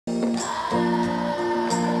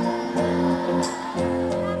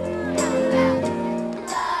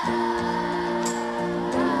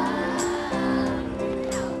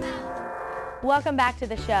welcome back to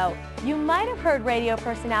the show. You might have heard radio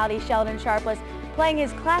personality Sheldon Sharpless playing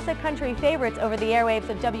his classic country favorites over the airwaves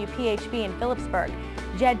of WPHB in Phillipsburg.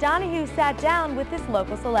 Jed Donahue sat down with this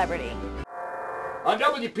local celebrity. On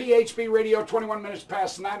WPHB Radio, 21 minutes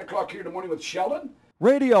past 9 o'clock here in the morning with Sheldon.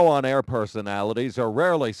 Radio on-air personalities are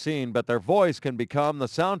rarely seen, but their voice can become the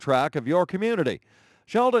soundtrack of your community.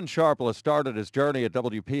 Sheldon Sharpless started his journey at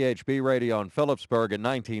WPHB Radio in Phillipsburg in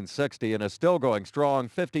 1960 and is still going strong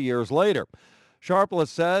 50 years later. Sharpless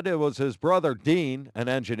said it was his brother Dean, an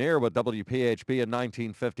engineer with WPHB in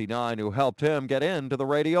 1959, who helped him get into the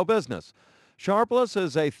radio business. Sharpless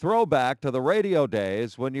is a throwback to the radio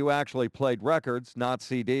days when you actually played records, not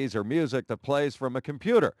CDs or music that plays from a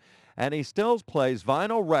computer. And he still plays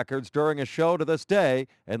vinyl records during a show to this day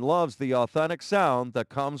and loves the authentic sound that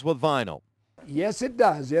comes with vinyl. Yes, it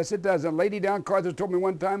does. Yes, it does. A lady down Carthage told me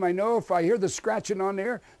one time, I know if I hear the scratching on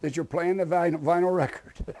there that you're playing a vinyl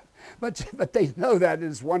record. but they know that.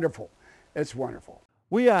 It's wonderful. It's wonderful.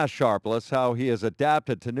 We asked Sharpless how he has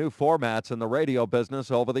adapted to new formats in the radio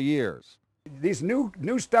business over the years. These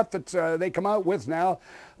new stuff that they come out with now,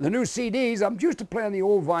 the new CDs, I'm used to playing the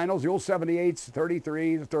old vinyls, the old 78s,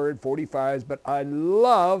 33s, 45s, but I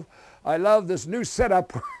love this new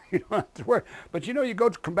setup. You don't have to worry. But you know, you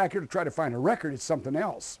come back here to try to find a record, it's something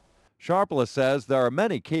else. Sharpless says there are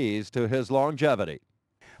many keys to his longevity.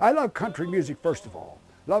 I love country music, first of all.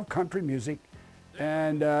 Love country music.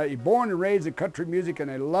 And you're born and raised in country music,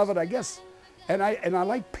 and I love it, I guess. And I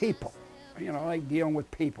like people. You know, I like dealing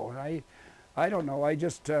with people. And I don't know, I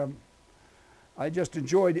just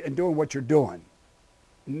enjoy doing what you're doing.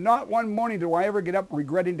 Not one morning do I ever get up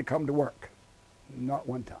regretting to come to work. Not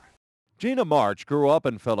one time. Gina March grew up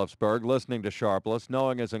in Phillipsburg listening to Sharpless,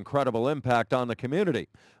 knowing his incredible impact on the community.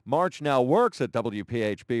 March now works at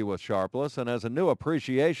WPHB with Sharpless and has a new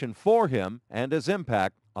appreciation for him and his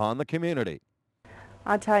impact on the community.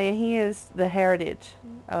 I'll tell you, he is the heritage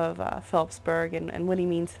of Phillipsburg and what he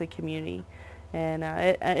means to the community. And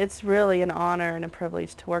it's really an honor and a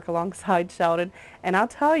privilege to work alongside Sheldon. And I'll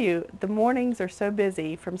tell you, the mornings are so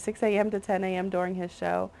busy from 6 a.m. to 10 a.m. during his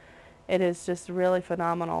show. It is just really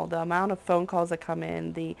phenomenal. The amount of phone calls that come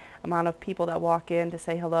in, the amount of people that walk in to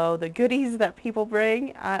say hello, the goodies that people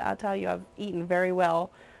bring. I'll tell you, I've eaten very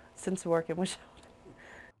well since working with Sheldon.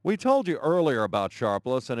 We told you earlier about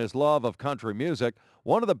Sharpless and his love of country music.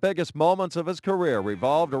 One of the biggest moments of his career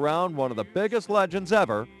revolved around one of the biggest legends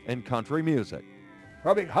ever in country music.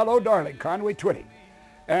 Probably Hello Darling, Conway Twitty.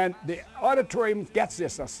 And the auditorium gets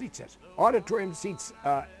this, seats this. Auditorium seats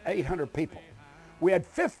 800 people. We had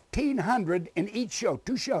 1,500 in each show,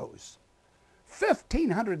 2 shows.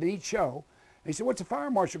 1,500 in each show. And he said, what's the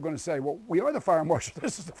fire marshal going to say? Well, we are the fire marshal.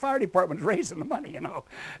 This is the fire department raising the money, you know.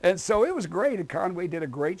 And so it was great. And Conway did a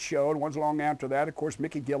great show. And ones long after that, of course,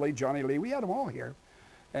 Mickey Gilley, Johnny Lee, we had them all here.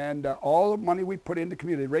 And all the money we put into the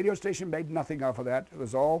community. The radio station made nothing off of that. It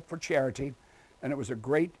was all for charity. And it was a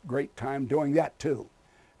great, great time doing that, too.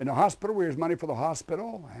 In the hospital, we raised money for the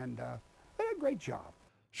hospital. And they did a great job.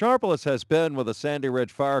 Sharpless has been with the Sandy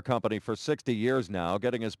Ridge Fire Company for 60 years now,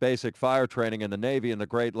 getting his basic fire training in the Navy in the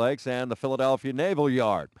Great Lakes and the Philadelphia Naval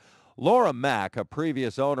Yard. Laura Mack, a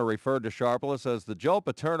previous owner, referred to Sharpless as the Joe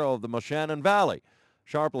Paterno of the Moshannon Valley.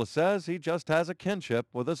 Sharpless says he just has a kinship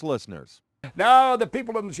with his listeners. No, the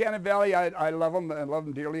people in the Moshannon Valley, I love them. I love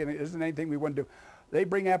them dearly, and it isn't anything we wouldn't do. They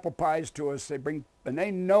bring apple pies to us. And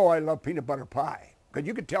they know I love peanut butter pie, because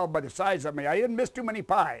you could tell by the size of me. I didn't miss too many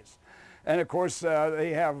pies. And of course,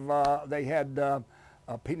 they had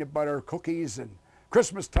peanut butter cookies, and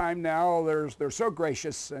Christmas time now, they're so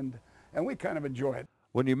gracious, and we kind of enjoy it.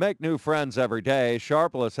 When you make new friends every day,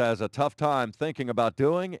 Sharpless has a tough time thinking about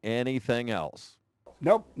doing anything else.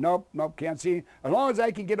 Nope, can't see. As long as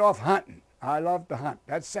I can get off hunting. I love to hunt.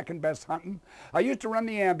 That's second best hunting. I used to run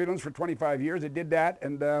the ambulance for 25 years. I did that,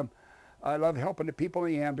 and I love helping the people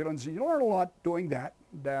in the ambulance. You learn a lot doing that,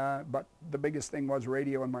 but the biggest thing was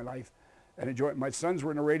radio in my life. And enjoy it. My sons were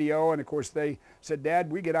in the radio, and of course they said,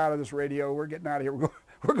 Dad, we get out of this radio. We're getting out of here.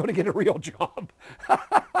 We're going to get a real job.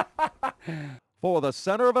 For the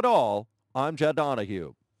center of it all, I'm Jed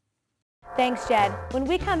Donahue. Thanks, Jed. When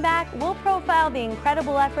we come back, we'll profile the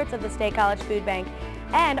incredible efforts of the State College Food Bank,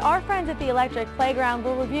 and our friends at the Electric Playground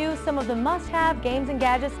will review some of the must-have games and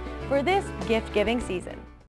gadgets for this gift-giving season.